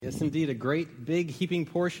Yes, indeed, a great, big, heaping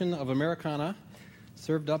portion of Americana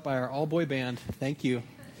served up by our all-boy band. Thank you.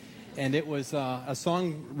 And it was a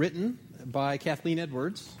song written by Kathleen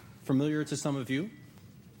Edwards, familiar to some of you.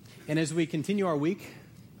 And as we continue our week,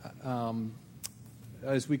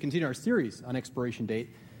 as we continue our series on Expiration Date,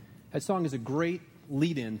 that song is a great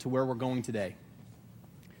lead-in to where we're going today.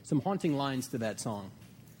 Some haunting lines to that song.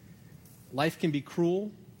 Life can be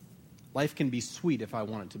cruel. Life can be sweet if I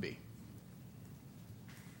want it to be.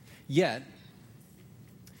 Yet,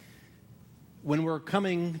 when we're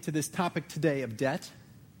coming to this topic today of debt,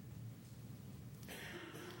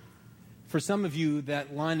 for some of you,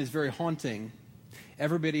 that line is very haunting.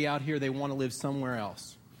 Everybody out here, they want to live somewhere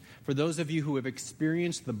else. For those of you who have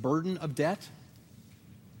experienced the burden of debt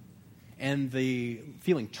and the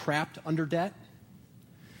feeling trapped under debt,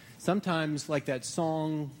 sometimes, like that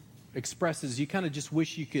song expresses, you kind of just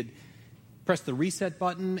wish you could press the reset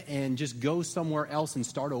button and just go somewhere else and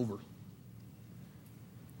start over.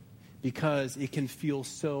 Because it can feel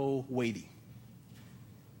so weighty.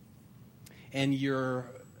 And you're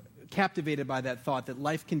captivated by that thought that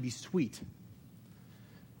life can be sweet.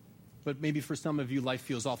 But maybe for some of you, life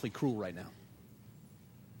feels awfully cruel right now.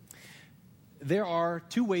 There are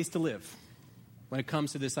two ways to live when it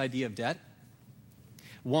comes to this idea of debt.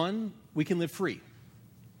 One, we can live free.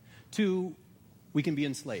 Two, we can be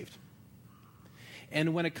enslaved.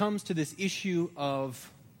 And when it comes to this issue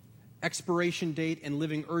of expiration date and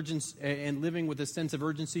living with a sense of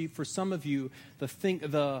urgency, for some of you,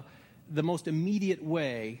 the most immediate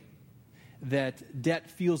way that debt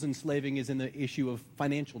feels enslaving is in the issue of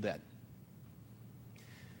financial debt.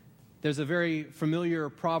 There's a very familiar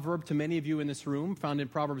proverb to many of you in this room, found in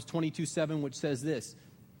Proverbs 22:7, which says this: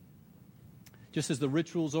 just as the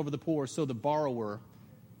rich rules over the poor, so the borrower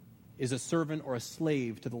is a servant or a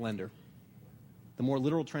slave to the lender. The more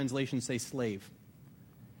literal translations say slave.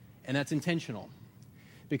 And that's intentional.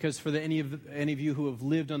 Because for any of you who have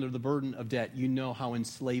lived under the burden of debt, you know how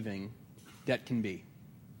enslaving debt can be.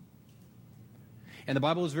 And the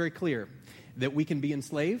Bible is very clear that we can be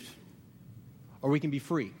enslaved or we can be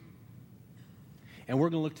free. And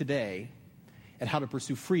we're going to look today at how to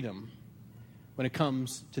pursue freedom when it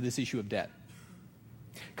comes to this issue of debt.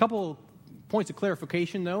 A couple points of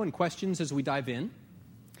clarification, though, and questions as we dive in.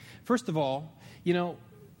 First of all,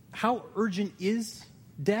 how urgent is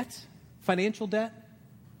debt, financial debt?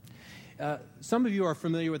 Some of you are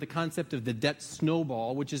familiar with the concept of the debt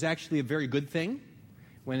snowball, which is actually a very good thing.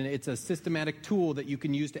 When it's a systematic tool that you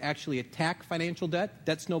can use to actually attack financial debt,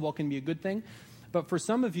 debt snowball can be a good thing. But for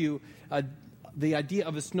some of you, the idea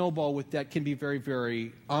of a snowball with debt can be very,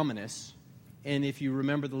 very ominous. And if you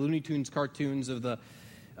remember the Looney Tunes cartoons of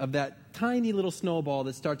that tiny little snowball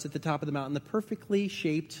that starts at the top of the mountain, the perfectly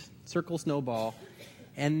shaped circle snowball.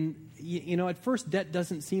 And, at first, debt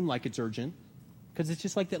doesn't seem like it's urgent because it's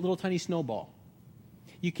just like that little tiny snowball.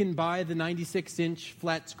 You can buy the 96-inch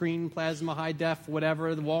flat screen, plasma, high def,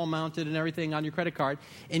 whatever, the wall mounted and everything on your credit card,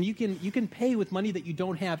 and you can pay with money that you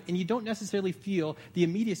don't have, and you don't necessarily feel the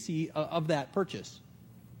immediacy of that purchase.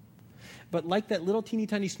 But like that little teeny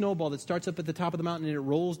tiny snowball that starts up at the top of the mountain and it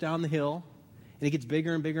rolls down the hill, and it gets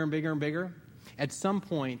bigger and bigger and bigger and bigger, at some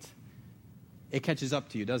point, it catches up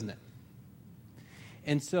to you, doesn't it?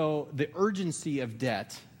 And so the urgency of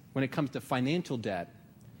debt, when it comes to financial debt,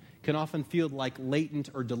 can often feel like latent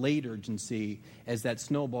or delayed urgency as that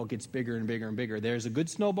snowball gets bigger and bigger and bigger. There's a good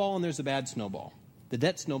snowball and there's a bad snowball. The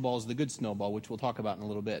debt snowball is the good snowball, which we'll talk about in a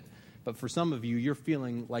little bit. But for some of you, you're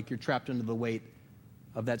feeling like you're trapped under the weight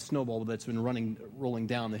of that snowball that's been rolling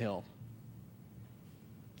down the hill.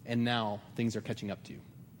 And now things are catching up to you.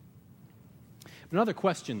 Another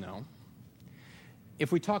question, though.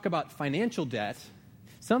 If we talk about financial debt,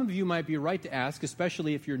 some of you might be right to ask,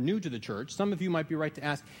 especially if you're new to the church, some of you might be right to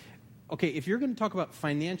ask, okay, if you're going to talk about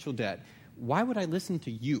financial debt, why would I listen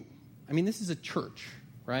to you? I mean, this is a church,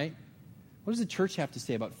 right? What does the church have to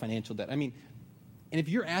say about financial debt? I mean, and if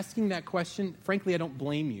you're asking that question, frankly, I don't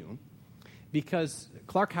blame you, because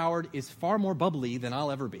Clark Howard is far more bubbly than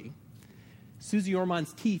I'll ever be. Susie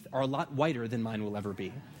Orman's teeth are a lot whiter than mine will ever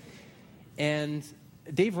be. And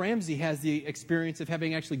Dave Ramsey has the experience of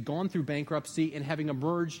having actually gone through bankruptcy and having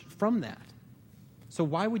emerged from that. So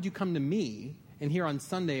why would you come to me and hear on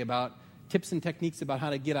Sunday about tips and techniques about how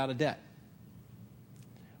to get out of debt?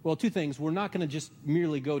 Well, two things. We're not going to just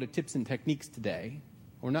merely go to tips and techniques today.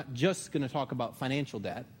 We're not just going to talk about financial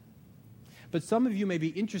debt. But some of you may be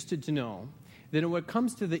interested to know that when it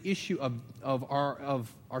comes to the issue of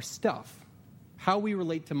our stuff, how we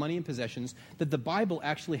relate to money and possessions, that the Bible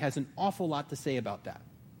actually has an awful lot to say about that.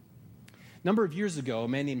 A number of years ago, a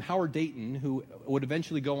man named Howard Dayton, who would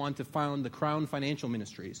eventually go on to found the Crown Financial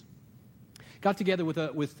Ministries, got together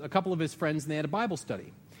with a couple of his friends, and they had a Bible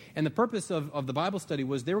study. And the purpose of the Bible study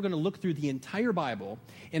was they were going to look through the entire Bible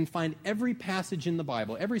and find every passage in the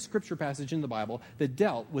Bible, every scripture passage in the Bible that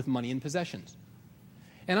dealt with money and possessions.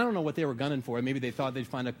 And I don't know what they were gunning for. Maybe they thought they'd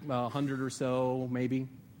find 100 or so, maybe.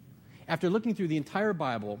 After looking through the entire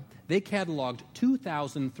Bible, they cataloged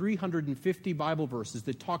 2,350 Bible verses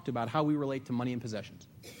that talked about how we relate to money and possessions.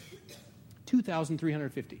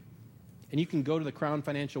 2,350. And you can go to the Crown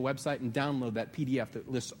Financial website and download that PDF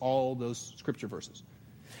that lists all those scripture verses.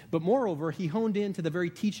 But moreover, he honed in to the very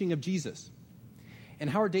teaching of Jesus. And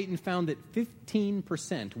Howard Dayton found that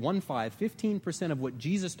 15% of what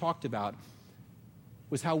Jesus talked about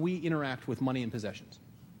was how we interact with money and possessions.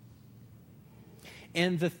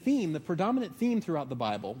 And the predominant theme throughout the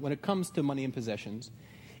Bible when it comes to money and possessions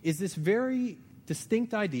is this very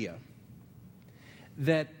distinct idea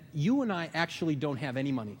that you and I actually don't have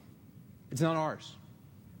any money. It's not ours.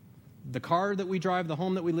 The car that we drive, the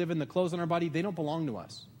home that we live in, the clothes on our body, they don't belong to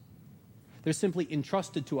us. They're simply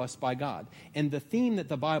entrusted to us by God. And the theme that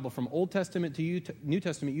the Bible, from Old Testament to New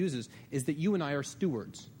Testament, uses is that you and I are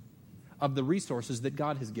stewards of the resources that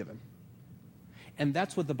God has given. And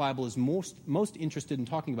that's what the Bible is most interested in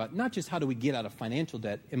talking about. Not just how do we get out of financial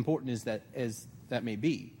debt, important as that may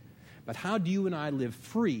be, but how do you and I live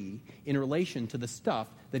free in relation to the stuff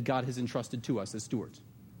that God has entrusted to us as stewards.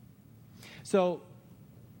 So,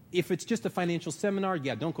 if it's just a financial seminar,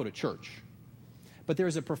 don't go to church. But there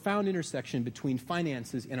is a profound intersection between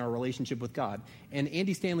finances and our relationship with God. And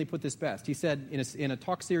Andy Stanley put this best. He said in a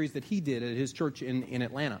talk series that he did at his church in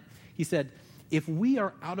Atlanta, he said, if we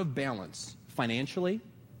are out of balance financially,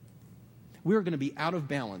 we are going to be out of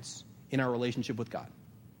balance in our relationship with God.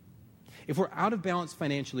 If we're out of balance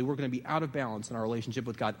financially, we're going to be out of balance in our relationship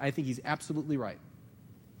with God. I think he's absolutely right.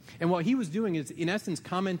 And what he was doing is, in essence,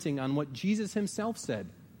 commenting on what Jesus himself said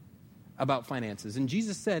about finances. And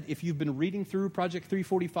Jesus said, if you've been reading through Project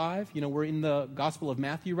 345, we're in the Gospel of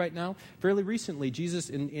Matthew right now. Fairly recently, Jesus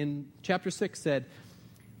in chapter 6 said,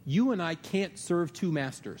 you and I can't serve two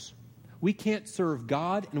masters. We can't serve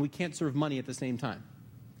God and we can't serve money at the same time,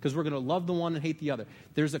 because we're going to love the one and hate the other.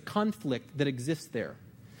 There's a conflict that exists there.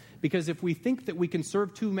 Because if we think that we can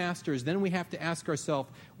serve two masters, then we have to ask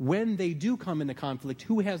ourselves, when they do come into conflict,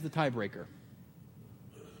 who has the tiebreaker?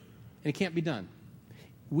 And it can't be done.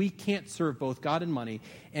 We can't serve both God and money.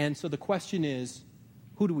 And so the question is,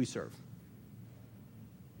 who do we serve?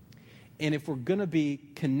 And if we're going to be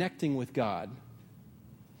connecting with God,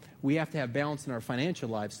 we have to have balance in our financial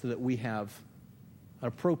lives so that we have an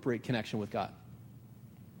appropriate connection with God.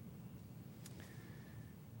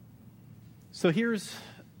 So here's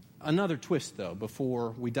another twist, though,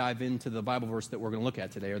 before we dive into the Bible verse that we're going to look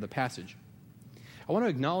at today, or the passage. I want to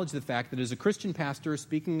acknowledge the fact that as a Christian pastor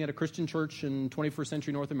speaking at a Christian church in 21st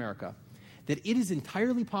century North America, that it is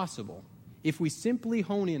entirely possible, if we simply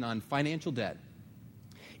hone in on financial debt,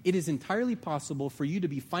 it is entirely possible for you to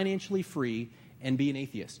be financially free and be an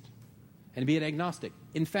atheist and be an agnostic.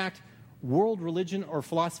 In fact, world religion or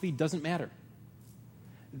philosophy doesn't matter.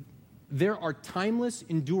 There are timeless,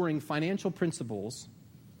 enduring financial principles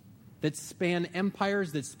that span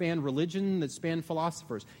empires, that span religion, that span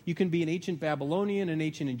philosophers. You can be an ancient Babylonian, an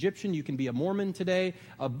ancient Egyptian. You can be a Mormon today,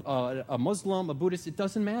 a Muslim, a Buddhist. It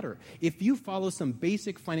doesn't matter. If you follow some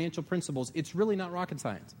basic financial principles, it's really not rocket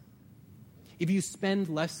science. If you spend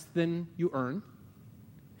less than you earn,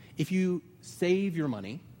 if you save your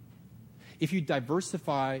money, if you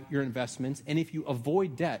diversify your investments, and if you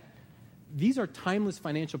avoid debt, these are timeless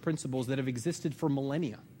financial principles that have existed for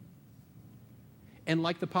millennia. And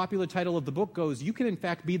like the popular title of the book goes, you can in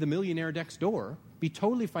fact be the millionaire next door, be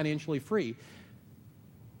totally financially free.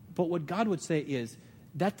 But what God would say is,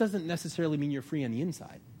 that doesn't necessarily mean you're free on the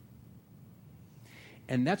inside.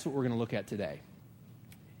 And that's what we're going to look at today,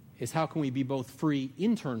 is how can we be both free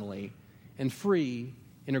internally and free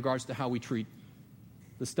in regards to how we treat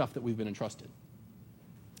the stuff that we've been entrusted.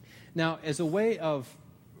 Now, as a way of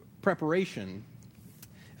preparation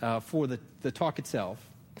for the talk itself,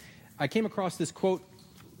 I came across this quote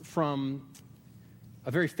from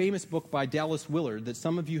a very famous book by Dallas Willard that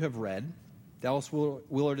some of you have read. Dallas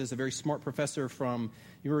Willard is a very smart professor from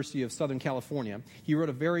University of Southern California. He wrote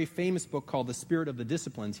a very famous book called The Spirit of the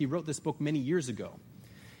Disciplines. He wrote this book many years ago.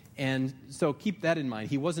 And so keep that in mind.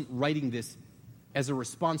 He wasn't writing this as a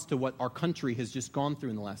response to what our country has just gone through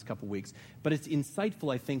in the last couple weeks. But it's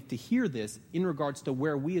insightful, I think, to hear this in regards to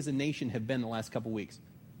where we as a nation have been the last couple weeks.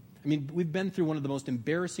 I mean, we've been through one of the most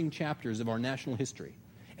embarrassing chapters of our national history,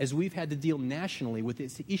 as we've had to deal nationally with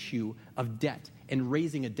this issue of debt and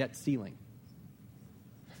raising a debt ceiling.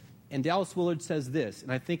 And Dallas Willard says this,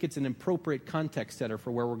 and I think it's an appropriate context setter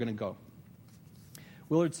for where we're going to go.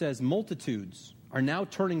 Willard says, multitudes are now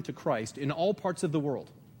turning to Christ in all parts of the world.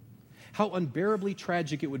 How unbearably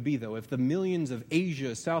tragic it would be, though, if the millions of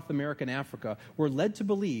Asia, South America, and Africa were led to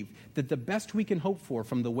believe that the best we can hope for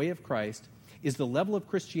from the way of Christ is the level of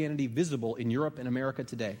Christianity visible in Europe and America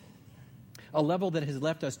today, a level that has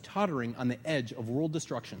left us tottering on the edge of world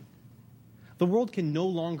destruction. The world can no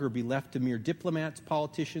longer be left to mere diplomats,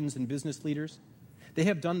 politicians, and business leaders. They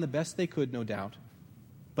have done the best they could, no doubt.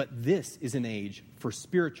 But this is an age for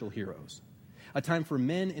spiritual heroes, a time for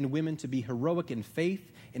men and women to be heroic in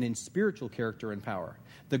faith and in spiritual character and power.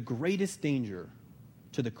 The greatest danger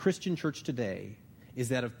to the Christian church today is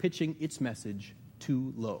that of pitching its message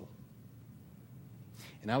too low.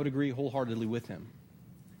 And I would agree wholeheartedly with him,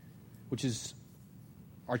 which is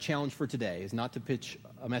our challenge for today, is not to pitch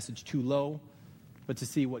a message too low, but to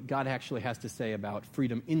see what God actually has to say about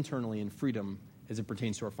freedom internally and freedom as it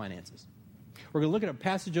pertains to our finances. We're going to look at a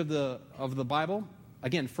passage of the Bible,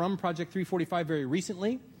 again, from Project 345 very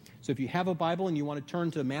recently. So if you have a Bible and you want to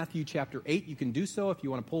turn to Matthew chapter 8, you can do so. If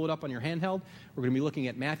you want to pull it up on your handheld, we're going to be looking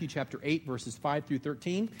at Matthew chapter 8, verses 5 through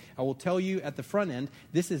 13. I will tell you at the front end,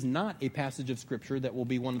 this is not a passage of Scripture that will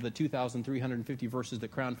be one of the 2,350 verses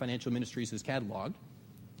that Crown Financial Ministries has cataloged.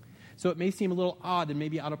 So it may seem a little odd and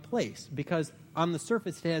maybe out of place, because on the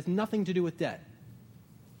surface it has nothing to do with debt.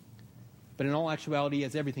 But in all actuality, it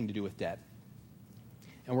has everything to do with debt.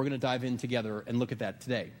 And we're going to dive in together and look at that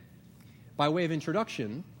today. By way of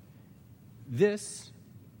introduction, this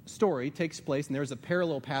story takes place, and there's a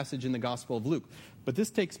parallel passage in the Gospel of Luke, but this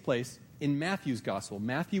takes place in Matthew's Gospel.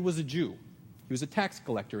 Matthew was a Jew. He was a tax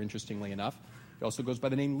collector, interestingly enough. He also goes by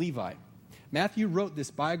the name Levi. Matthew wrote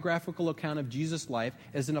this biographical account of Jesus' life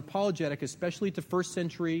as an apologetic, especially to first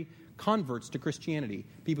century converts to Christianity,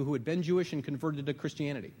 people who had been Jewish and converted to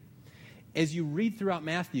Christianity. As you read throughout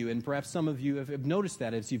Matthew, and perhaps some of you have noticed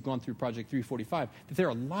that as you've gone through Project 345, that there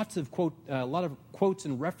are a lot of quotes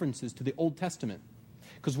and references to the Old Testament.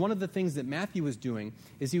 Because one of the things that Matthew was doing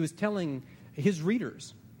is he was telling his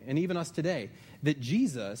readers, and even us today, that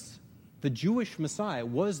Jesus, the Jewish Messiah,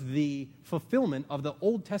 was the fulfillment of the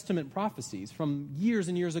Old Testament prophecies from years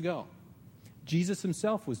and years ago. Jesus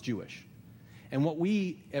himself was Jewish. And what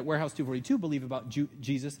we at Warehouse 242 believe about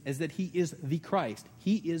Jesus is that he is the Christ.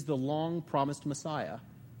 He is the long-promised Messiah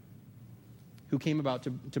who came about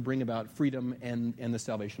to bring about freedom and the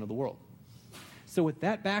salvation of the world. So with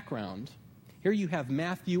that background, here you have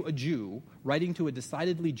Matthew, a Jew, writing to a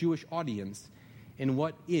decidedly Jewish audience in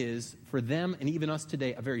what is, for them and even us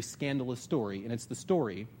today, a very scandalous story. And it's the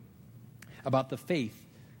story about the faith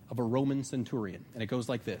of a Roman centurion. And it goes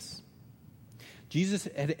like this. Jesus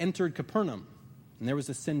had entered Capernaum, and there was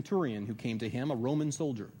a centurion who came to him, a Roman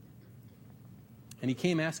soldier. And he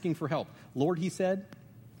came asking for help. Lord, he said,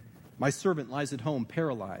 my servant lies at home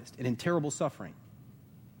paralyzed and in terrible suffering.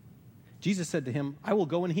 Jesus said to him, I will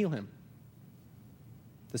go and heal him.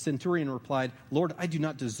 The centurion replied, Lord, I do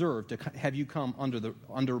not deserve to have you come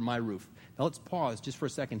under my roof. Now let's pause just for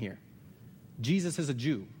a second here. Jesus is a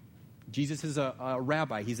Jew. Jesus is a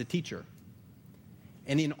rabbi. He's a teacher.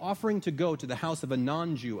 And in offering to go to the house of a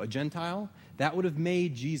non-Jew, a Gentile, that would have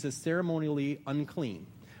made Jesus ceremonially unclean.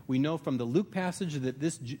 We know from the Luke passage that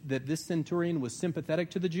this centurion was sympathetic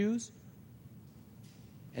to the Jews,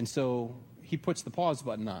 and so he puts the pause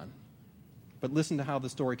button on. But listen to how the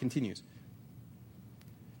story continues.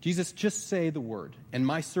 Jesus, just say the word, and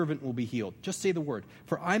my servant will be healed. Just say the word.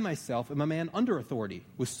 For I myself am a man under authority,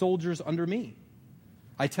 with soldiers under me.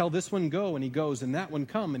 I tell this one, go, and he goes, and that one,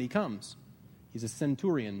 come, and he comes. He's a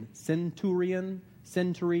centurion.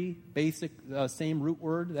 Century, basic, same root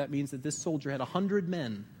word. That means that this soldier had 100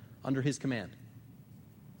 men under his command.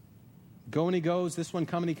 Go and he goes, this one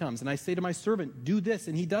come and he comes. And I say to my servant, do this,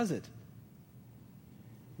 and he does it.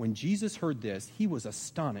 When Jesus heard this, he was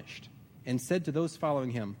astonished and said to those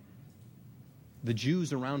following him, the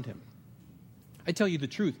Jews around him, I tell you the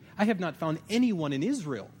truth, I have not found anyone in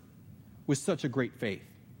Israel with such a great faith.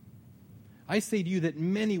 I say to you that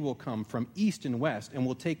many will come from east and west and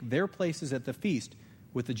will take their places at the feast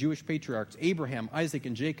with the Jewish patriarchs, Abraham, Isaac,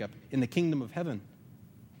 and Jacob, in the kingdom of heaven.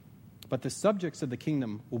 But the subjects of the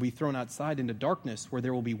kingdom will be thrown outside into darkness, where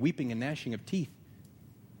there will be weeping and gnashing of teeth.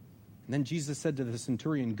 And then Jesus said to the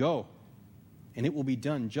centurion, go, and it will be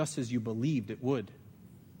done just as you believed it would.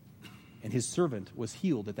 And his servant was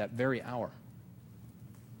healed at that very hour.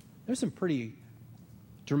 There's some pretty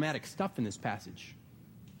dramatic stuff in this passage.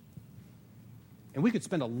 And we could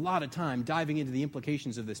spend a lot of time diving into the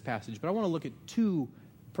implications of this passage, but I want to look at two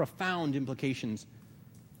profound implications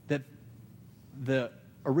that the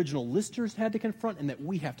original listers had to confront and that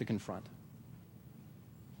we have to confront.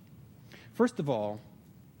 First of all,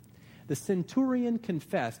 the centurion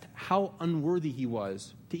confessed how unworthy he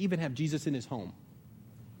was to even have Jesus in his home.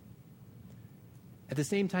 At the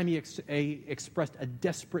same time, he expressed a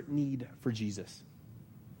desperate need for Jesus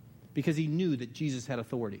because he knew that Jesus had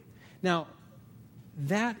authority. Now,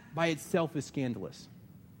 that by itself is scandalous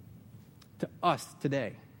to us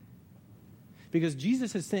today. Because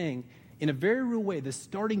Jesus is saying, in a very real way, the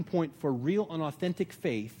starting point for real and authentic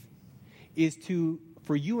faith is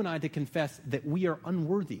for you and I to confess that we are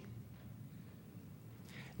unworthy.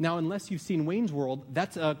 Now, unless you've seen Wayne's World,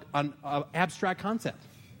 that's an abstract concept.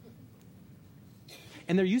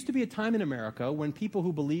 And there used to be a time in America when people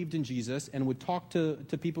who believed in Jesus and would talk to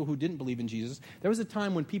people who didn't believe in Jesus, there was a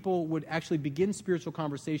time when people would actually begin spiritual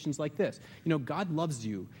conversations like this. You know, God loves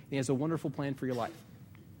you, and he has a wonderful plan for your life.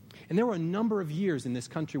 And there were a number of years in this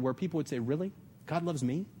country where people would say, really? God loves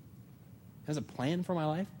me? Has a plan for my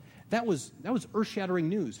life? That was earth-shattering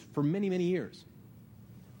news for many, many years.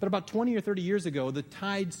 But about 20 or 30 years ago, the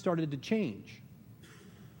tide started to change.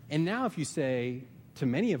 And now if you say to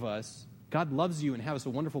many of us, God loves you and has a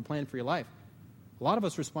wonderful plan for your life, a lot of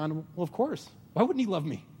us respond, well, of course. Why wouldn't he love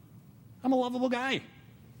me? I'm a lovable guy.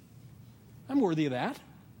 I'm worthy of that.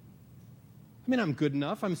 I mean, I'm good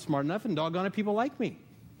enough, I'm smart enough, and doggone it, people like me.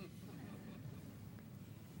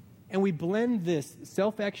 And we blend this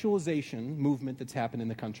self-actualization movement that's happened in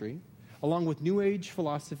the country, along with New Age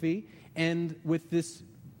philosophy, and with this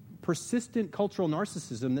persistent cultural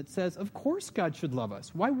narcissism that says, of course God should love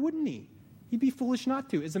us. Why wouldn't he? He'd be foolish not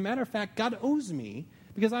to. As a matter of fact, God owes me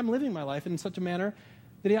because I'm living my life in such a manner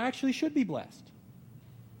that he actually should be blessed.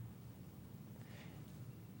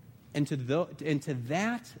 And to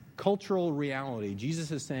that cultural reality,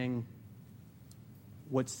 Jesus is saying,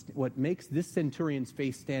 what makes this centurion's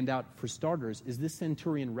faith stand out for starters is this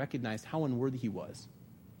centurion recognized how unworthy he was.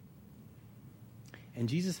 And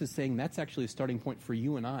Jesus is saying that's actually a starting point for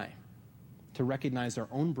you and I to recognize our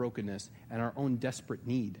own brokenness and our own desperate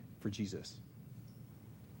need for Jesus.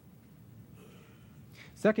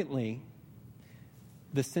 Secondly,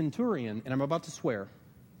 the centurion, and I'm about to swear,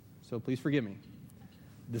 so please forgive me,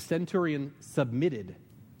 the centurion submitted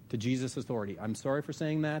to Jesus' authority. I'm sorry for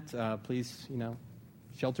saying that. Please,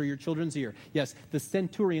 shelter your children's ear. Yes, the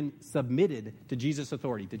centurion submitted to Jesus'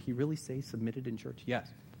 authority. Did he really say submitted in church? Yes.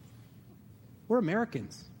 We're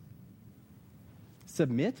Americans.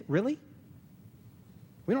 Submit? Really?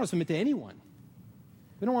 We don't want to submit to anyone.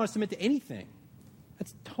 We don't want to submit to anything.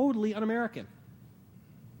 That's totally un-American.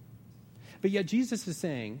 But yet Jesus is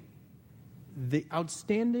saying the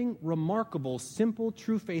outstanding, remarkable, simple,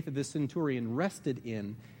 true faith of this centurion rested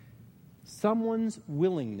in someone's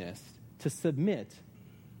willingness to submit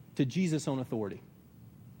to Jesus' own authority.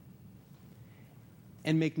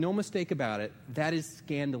 And make no mistake about it, that is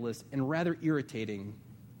scandalous and rather irritating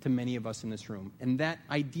to many of us in this room. And that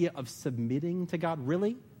idea of submitting to God,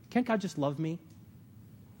 really? Can't God just love me?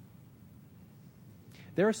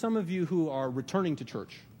 There are some of you who are returning to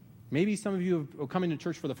church. Maybe some of you are coming to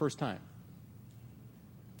church for the first time.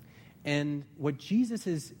 And what Jesus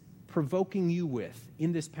is provoking you with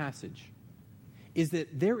in this passage is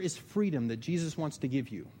that there is freedom that Jesus wants to give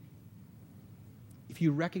you if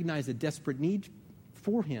you recognize a desperate need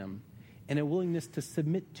for him and a willingness to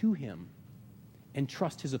submit to him and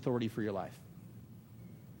trust his authority for your life.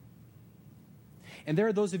 And there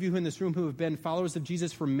are those of you in this room who have been followers of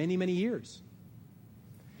Jesus for many, many years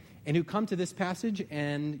and who come to this passage,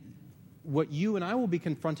 and what you and I will be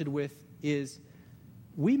confronted with is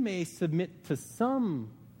we may submit to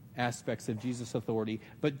some aspects of Jesus' authority,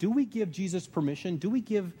 but do we give Jesus permission? Do we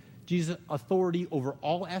give Jesus authority over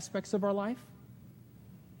all aspects of our life?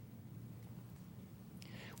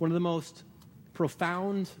 One of the most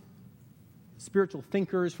profound spiritual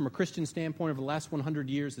thinkers from a Christian standpoint over the last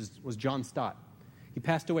 100 years was John Stott. He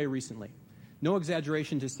passed away recently. No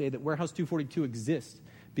exaggeration to say that Warehouse 242 exists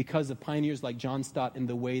because of pioneers like John Stott and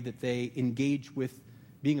the way that they engage with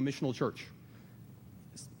being a missional church.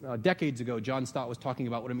 Decades ago, John Stott was talking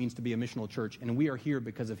about what it means to be a missional church, and we are here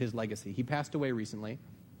because of his legacy. He passed away recently.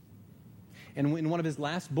 And in one of his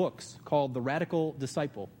last books called The Radical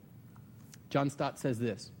Disciple, John Stott says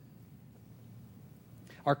this: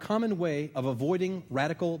 our common way of avoiding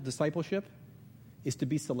radical discipleship is to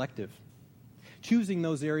be selective, choosing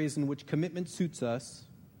those areas in which commitment suits us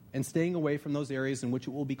and staying away from those areas in which it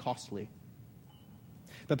will be costly.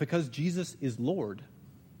 But because Jesus is Lord,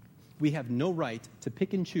 we have no right to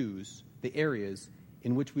pick and choose the areas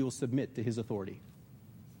in which we will submit to his authority.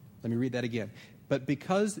 Let me read that again. But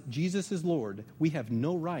because Jesus is Lord, we have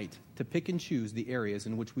no right to pick and choose the areas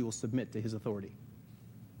in which we will submit to his authority.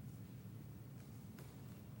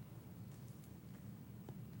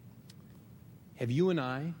 Have you and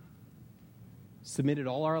I submitted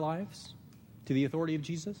all our lives to the authority of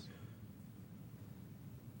Jesus?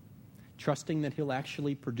 Trusting that he'll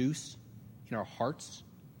actually produce in our hearts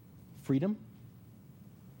freedom?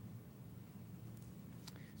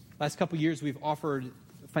 Last couple years, we've offered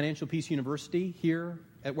Financial Peace University here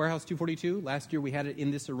at Warehouse 242. Last year, we had it in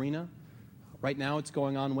this arena. Right now, it's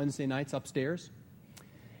going on Wednesday nights upstairs.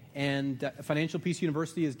 And Financial Peace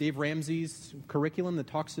University is Dave Ramsey's curriculum that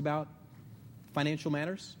talks about financial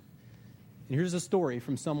matters. And here's a story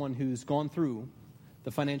from someone who's gone through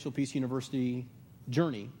the Financial Peace University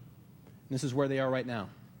journey. And this is where they are right now.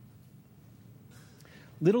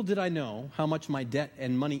 Little did I know how much my debt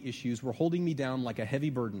and money issues were holding me down like a heavy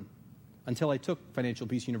burden until I took Financial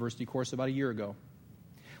Peace University course about a year ago.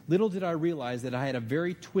 Little did I realize that I had a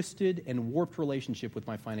very twisted and warped relationship with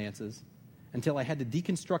my finances until I had to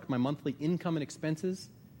deconstruct my monthly income and expenses,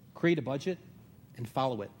 create a budget, and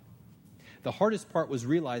follow it. The hardest part was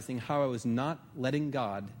realizing how I was not letting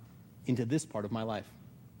God into this part of my life.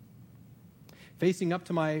 Facing up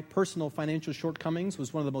to my personal financial shortcomings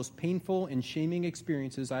was one of the most painful and shaming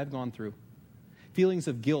experiences I've gone through. Feelings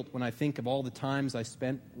of guilt when I think of all the times I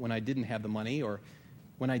spent when I didn't have the money, or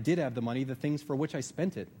when I did have the money, the things for which I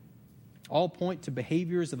spent it, all point to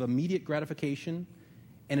behaviors of immediate gratification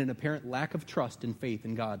and an apparent lack of trust and faith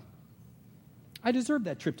in God. I deserved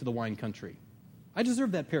that trip to the wine country. I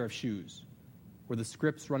deserved that pair of shoes, were the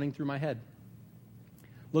scripts running through my head.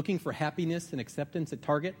 Looking for happiness and acceptance at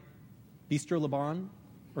Target, Bistro Le Bon,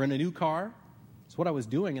 or in a new car, is what I was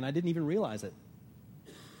doing, and I didn't even realize it.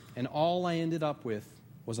 And all I ended up with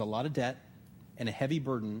was a lot of debt and a heavy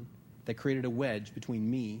burden that created a wedge between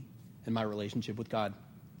me and my relationship with God.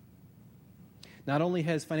 Not only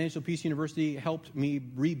has Financial Peace University helped me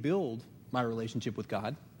rebuild my relationship with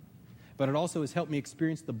God, but it also has helped me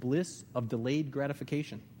experience the bliss of delayed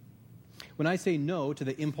gratification. When I say no to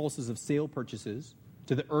the impulses of sale purchases,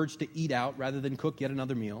 to the urge to eat out rather than cook yet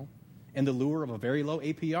another meal, and the lure of a very low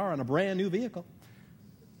APR on a brand new vehicle,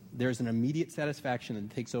 there's an immediate satisfaction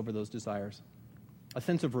that takes over those desires. A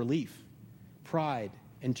sense of relief, pride,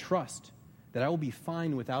 and trust that I will be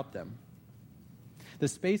fine without them. The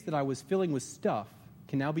space that I was filling with stuff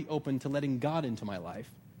can now be open to letting God into my life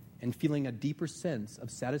and feeling a deeper sense of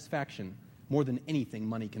satisfaction more than anything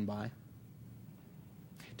money can buy.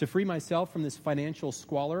 To free myself from this financial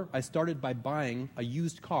squalor, I started by buying a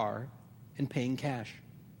used car and paying cash.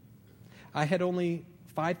 I had only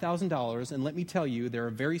 $5,000, and let me tell you, there are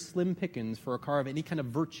very slim pickings for a car of any kind of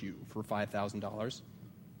virtue for $5,000.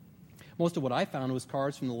 Most of what I found was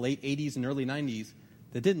cars from the late 80s and early 90s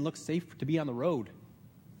that didn't look safe to be on the road.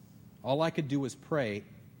 All I could do was pray,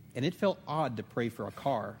 and it felt odd to pray for a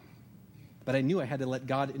car, but I knew I had to let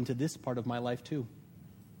God into this part of my life too.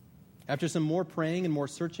 After some more praying and more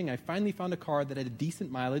searching, I finally found a car that had a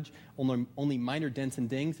decent mileage, only minor dents and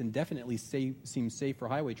dings, and definitely seemed safe for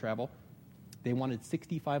highway travel. They wanted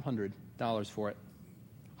 $6,500 for it.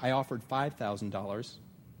 I offered $5,000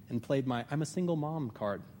 and played my I'm a single mom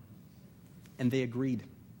card. And they agreed.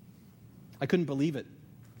 I couldn't believe it.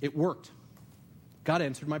 It worked. God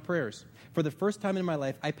answered my prayers. For the first time in my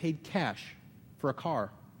life, I paid cash for a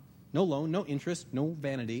car. No loan, no interest, no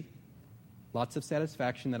vanity. Lots of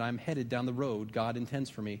satisfaction that I'm headed down the road God intends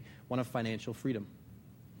for me, one of financial freedom.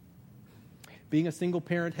 Being a single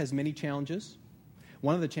parent has many challenges.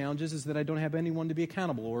 One of the challenges is that I don't have anyone to be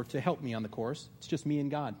accountable or to help me on the course. It's just me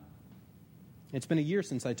and God. It's been a year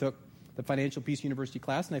since I took the Financial Peace University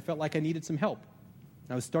class, and I felt like I needed some help.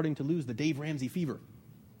 I was starting to lose the Dave Ramsey fever.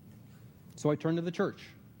 So I turned to the church.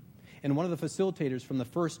 And one of the facilitators from the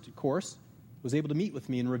first course was able to meet with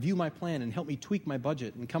me and review my plan and help me tweak my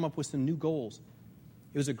budget and come up with some new goals.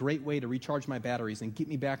 It was a great way to recharge my batteries and get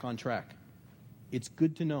me back on track. It's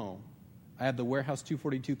good to know I have the Warehouse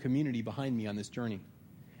 242 community behind me on this journey.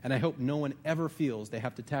 And I hope no one ever feels they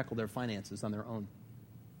have to tackle their finances on their own.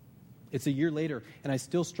 It's a year later, and I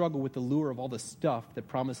still struggle with the lure of all the stuff that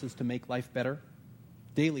promises to make life better.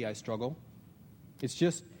 Daily I struggle.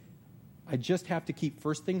 I just have to keep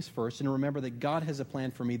first things first and remember that God has a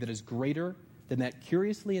plan for me that is greater than that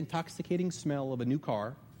curiously intoxicating smell of a new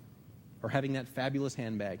car or having that fabulous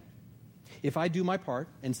handbag. If I do my part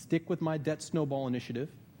and stick with my debt snowball initiative,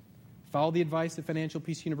 follow the advice of Financial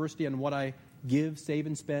Peace University on what I give, save,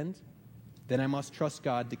 and spend, then I must trust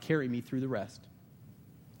God to carry me through the rest.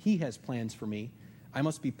 He has plans for me. I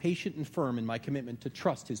must be patient and firm in my commitment to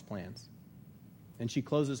trust his plans. And she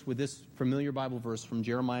closes with this familiar Bible verse from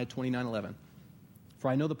Jeremiah 29:11. For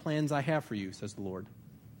I know the plans I have for you, says the Lord.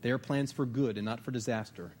 They are plans for good and not for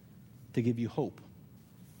disaster, to give you hope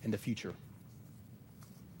and a future.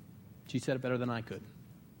 She said it better than I could.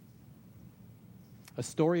 a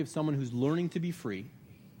story of someone who's learning to be free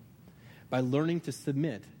by learning to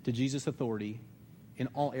submit to Jesus' authority in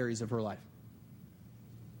all areas of her life.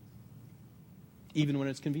 Even when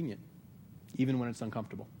it's convenient, even when it's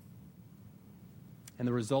uncomfortable. And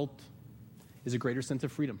the result is a greater sense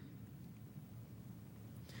of freedom.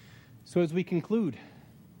 So as we conclude,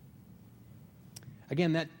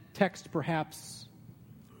 again, that text perhaps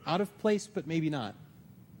out of place, but maybe not.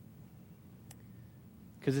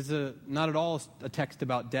 Because it's not at all a text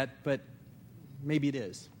about debt, but maybe it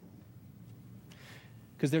is.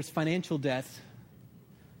 Because there's financial debt,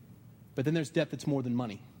 but then there's debt that's more than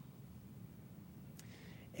money.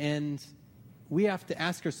 And we have to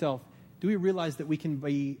ask ourselves, do we realize that we can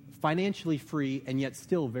be financially free and yet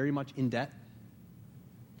still very much in debt?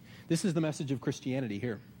 This is the message of Christianity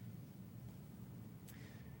here.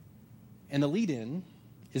 And the lead-in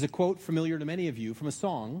is a quote familiar to many of you from a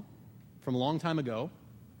song from a long time ago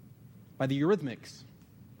by the Eurythmics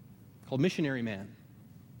called Missionary Man.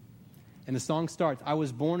 And the song starts, I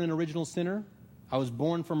was born an original sinner. I was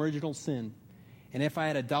born from original sin. And if I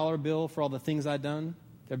had a dollar bill for all the things I'd done,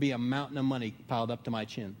 there'd be a mountain of money piled up to my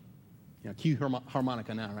chin. Cue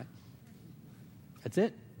harmonica now, right? That's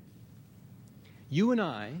it. You and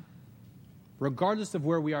I, regardless of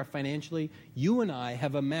where we are financially, you and I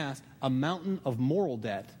have amassed a mountain of moral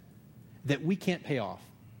debt that we can't pay off.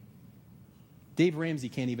 Dave Ramsey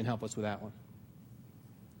can't even help us with that one.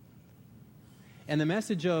 And the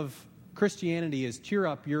message of Christianity is cheer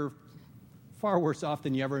up, you're far worse off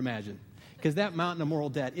than you ever imagined. Because that mountain of moral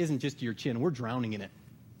debt isn't just to your chin, we're drowning in it.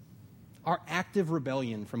 Our active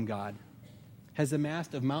rebellion from God has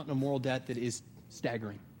amassed a mountain of moral debt that is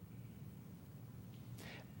staggering.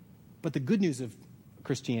 But the good news of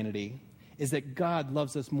Christianity is that God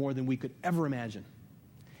loves us more than we could ever imagine.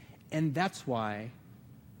 And that's why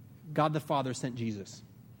God the Father sent Jesus,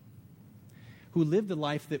 who lived a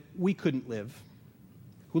life that we couldn't live,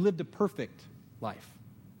 who lived a perfect life,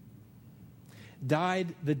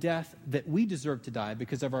 died the death that we deserve to die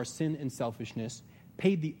because of our sin and selfishness,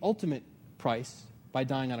 paid the ultimate price by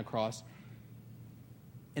dying on a cross,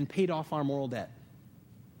 and paid off our moral debt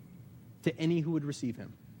to any who would receive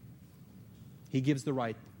him. He gives the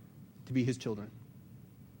right to be his children.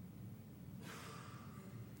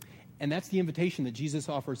 And that's the invitation that Jesus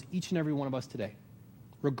offers each and every one of us today,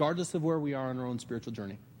 regardless of where we are on our own spiritual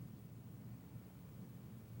journey.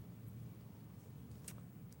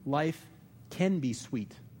 Life can be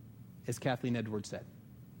sweet, as Kathleen Edwards said,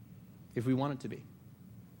 if we want it to be.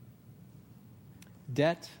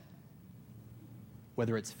 Debt,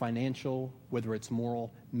 whether it's financial, whether it's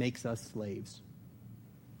moral, makes us slaves.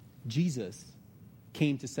 Jesus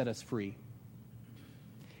came to set us free.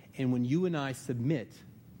 And when you and I submit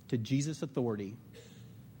to Jesus' authority,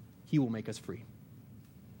 he will make us free.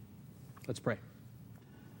 Let's pray.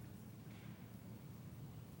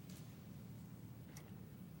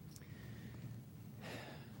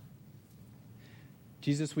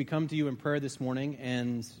 Jesus, we come to you in prayer this morning,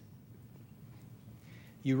 and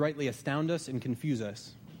you rightly astound us and confuse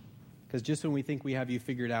us. Because just when we think we have you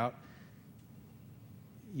figured out,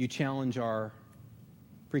 you challenge our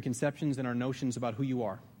preconceptions and our notions about who you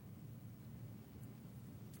are.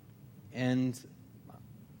 And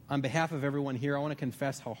on behalf of everyone here, I want to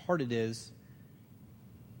confess how hard it is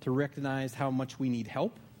to recognize how much we need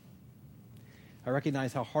help. I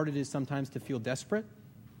recognize how hard it is sometimes to feel desperate.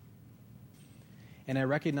 And I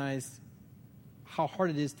recognize how hard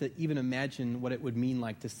it is to even imagine what it would mean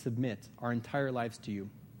like to submit our entire lives to you.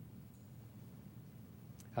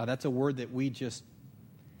 That's a word that we just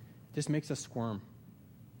makes us squirm.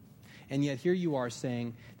 And yet here you are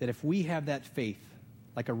saying that if we have that faith,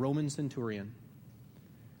 like a Roman centurion,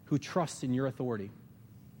 who trusts in your authority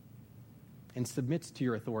and submits to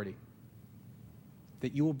your authority,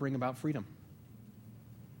 that you will bring about freedom.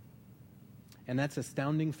 And that's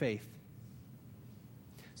astounding faith.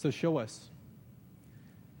 So show us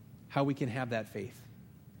how we can have that faith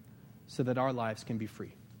so that our lives can be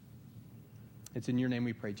free. It's in your name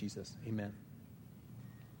we pray, Jesus. Amen.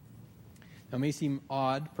 Now, it may seem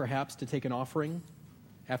odd, perhaps, to take an offering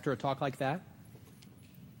after a talk like that,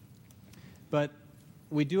 but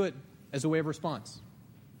we do it as a way of response,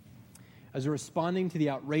 as a responding to the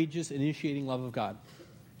outrageous, initiating love of God.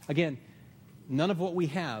 Again, none of what we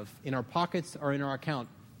have in our pockets or in our account,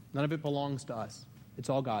 none of it belongs to us. It's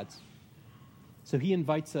all God's. So he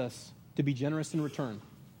invites us to be generous in return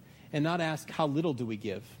and not ask how little do we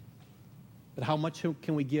give, but how much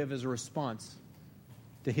can we give as a response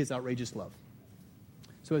to his outrageous love.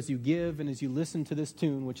 So as you give and as you listen to this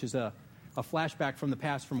tune, which is a flashback from the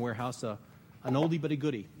past from Warehouse, an oldie but a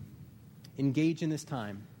goodie, engage in this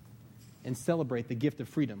time and celebrate the gift of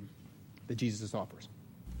freedom that Jesus offers.